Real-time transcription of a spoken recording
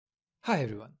Hi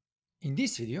everyone! In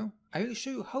this video, I will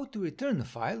show you how to return a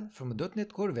file from a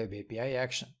 .NET Core Web API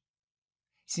action.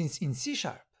 Since in C#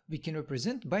 we can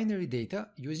represent binary data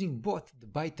using both the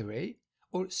byte array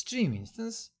or stream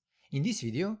instance, in this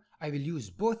video I will use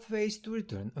both ways to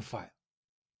return a file.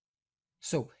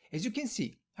 So, as you can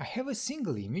see, I have a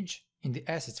single image in the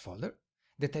assets folder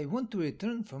that I want to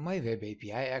return from my Web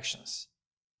API actions.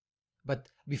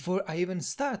 But before I even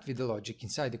start with the logic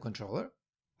inside the controller,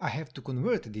 I have to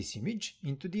convert this image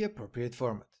into the appropriate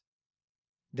format.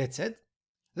 That said,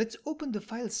 let's open the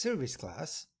file service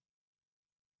class,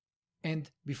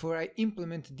 and before I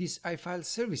implement this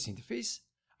iFileService interface,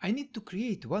 I need to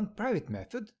create one private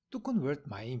method to convert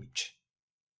my image.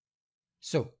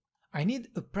 So, I need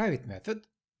a private method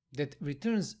that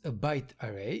returns a byte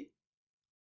array,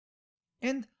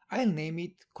 and I'll name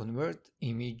it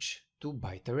convertImage to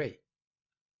byte array.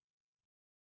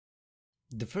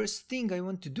 The first thing I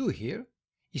want to do here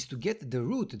is to get the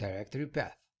root directory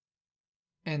path.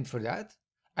 And for that,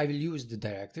 I will use the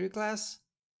directory class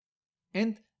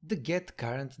and the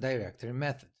getCurrentDirectory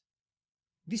method.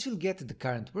 This will get the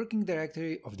current working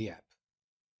directory of the app.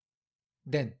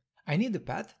 Then I need a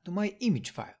path to my image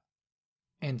file.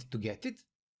 And to get it,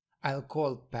 I'll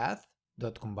call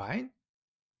path.combine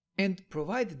and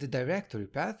provide the directory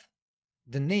path,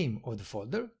 the name of the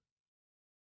folder,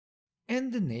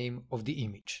 and the name of the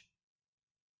image.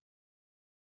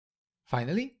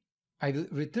 Finally, I will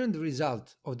return the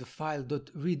result of the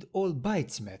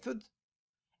file.readAllBytes method,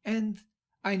 and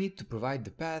I need to provide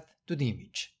the path to the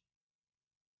image.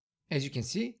 As you can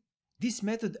see, this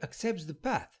method accepts the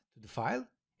path to the file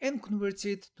and converts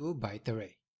it to a byte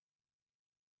array.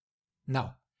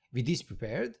 Now, with this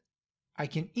prepared, I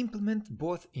can implement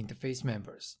both interface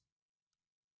members.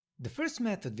 The first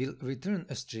method will return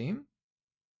a stream,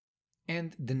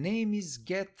 and the name is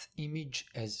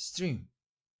getImageAsStream.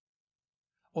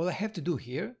 All I have to do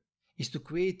here is to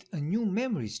create a new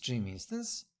memory stream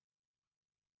instance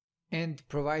and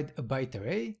provide a byte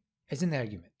array as an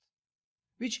argument,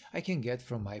 which I can get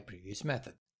from my previous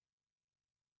method.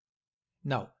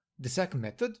 Now, the second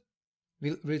method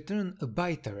will return a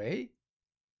byte array,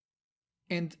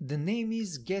 and the name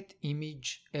is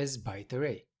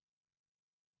getImageAsByteArray.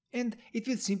 And it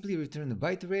will simply return a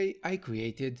byte array I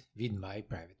created with my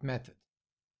private method.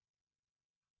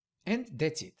 And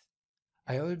that's it.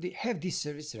 I already have this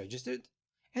service registered,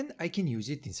 and I can use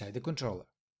it inside the controller.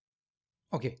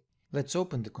 Okay, let's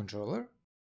open the controller.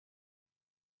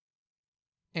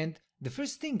 And the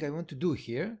first thing I want to do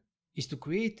here is to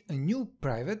create a new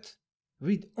private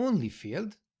read-only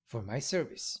field for my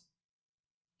service,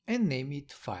 and name it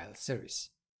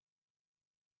FileService.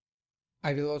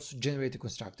 I will also generate a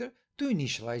constructor to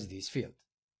initialize this field.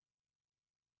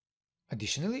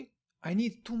 Additionally, I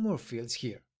need two more fields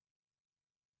here.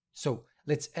 So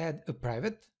let's add a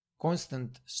private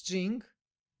constant string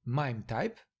MIME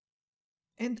type,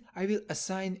 and I will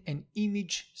assign an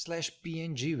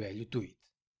image/png value to it.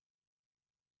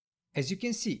 As you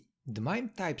can see, the MIME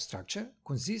type structure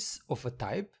consists of a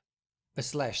type, a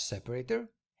slash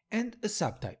separator, and a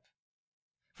subtype.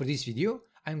 For this video,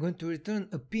 I'm going to return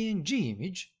a PNG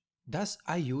image, thus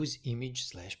I use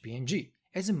image/png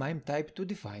as a MIME type to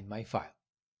define my file.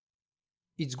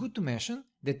 It's good to mention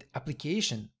that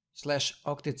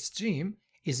application/octetstream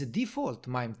is a default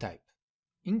MIME type,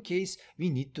 in case we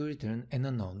need to return an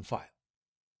unknown file.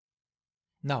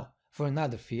 Now, for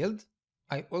another field,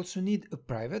 I also need a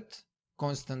private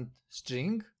constant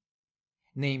string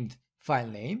named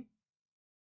filename,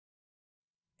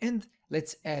 and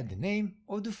let's add the name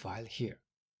of the file here.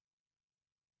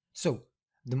 So,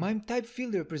 the MIME type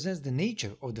field represents the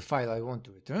nature of the file I want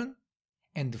to return,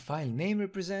 and the file name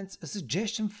represents a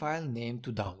suggestion file name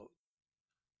to download.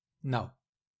 Now,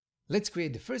 let's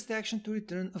create the first action to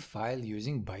return a file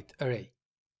using byte array.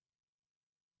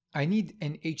 I need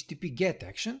an HTTP GET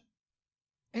action,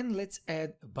 and let's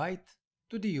add a byte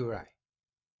to the URI.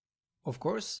 Of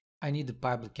course, I need a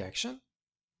public action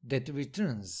that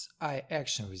returns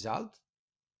iActionResult,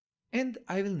 and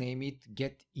I will name it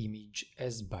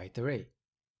getImageAsByteArray.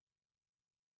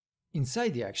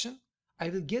 Inside the action, I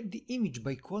will get the image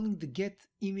by calling the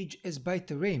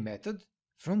getImageAsByteArray method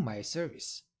from my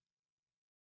service.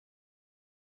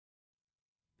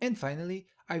 And finally,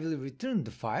 I will return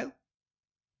the file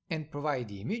and provide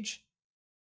the image,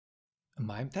 a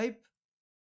MIME type,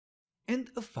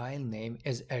 and a file name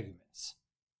as arguments.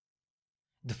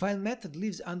 The file method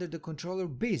lives under the controller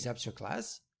base abstract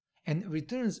class and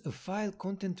returns a file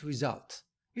content result,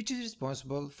 which is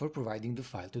responsible for providing the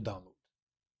file to download.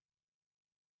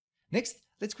 Next,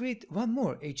 let's create one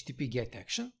more HTTP GET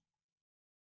action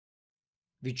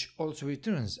which also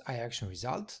returns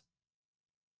iActionResult,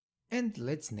 and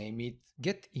let's name it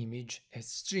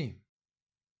getImageAsStream.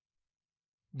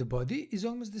 The body is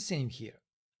almost the same here.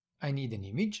 I need an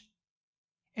image,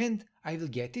 and I will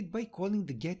get it by calling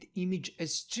the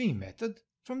getImageAsStream method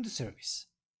from the service.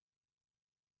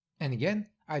 And again,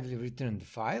 I will return the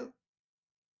file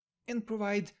and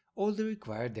provide all the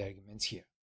required arguments here.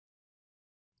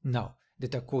 Now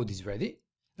that our code is ready,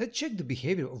 let's check the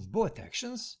behavior of both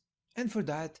actions, and for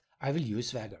that I will use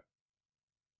Swagger.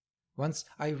 Once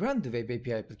I run the Web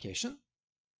API application,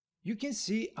 you can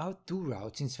see our two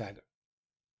routes in Swagger.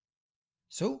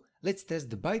 So let's test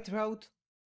the byte route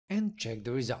and check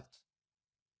the result.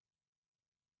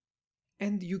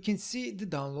 And you can see the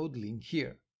download link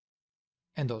here.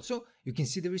 And also you can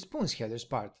see the response headers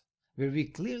part, where we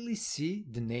clearly see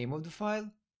the name of the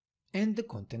file and the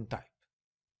content type.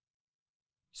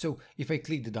 So if I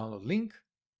click the download link,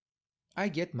 I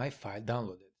get my file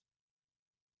downloaded.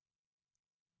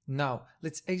 Now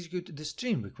let's execute the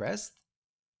stream request.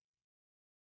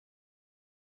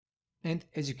 And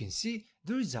as you can see,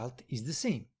 the result is the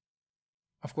same.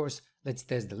 Of course, let's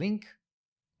test the link,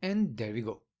 and there we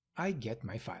go. I get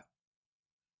my file.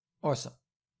 Awesome.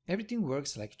 Everything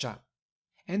works like a charm.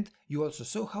 And you also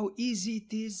saw how easy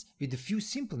it is with a few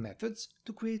simple methods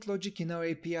to create logic in our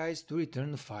APIs to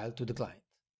return a file to the client.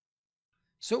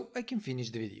 So I can finish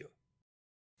the video.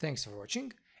 Thanks for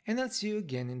watching, and I'll see you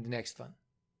again in the next one.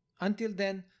 Until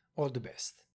then, all the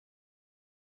best.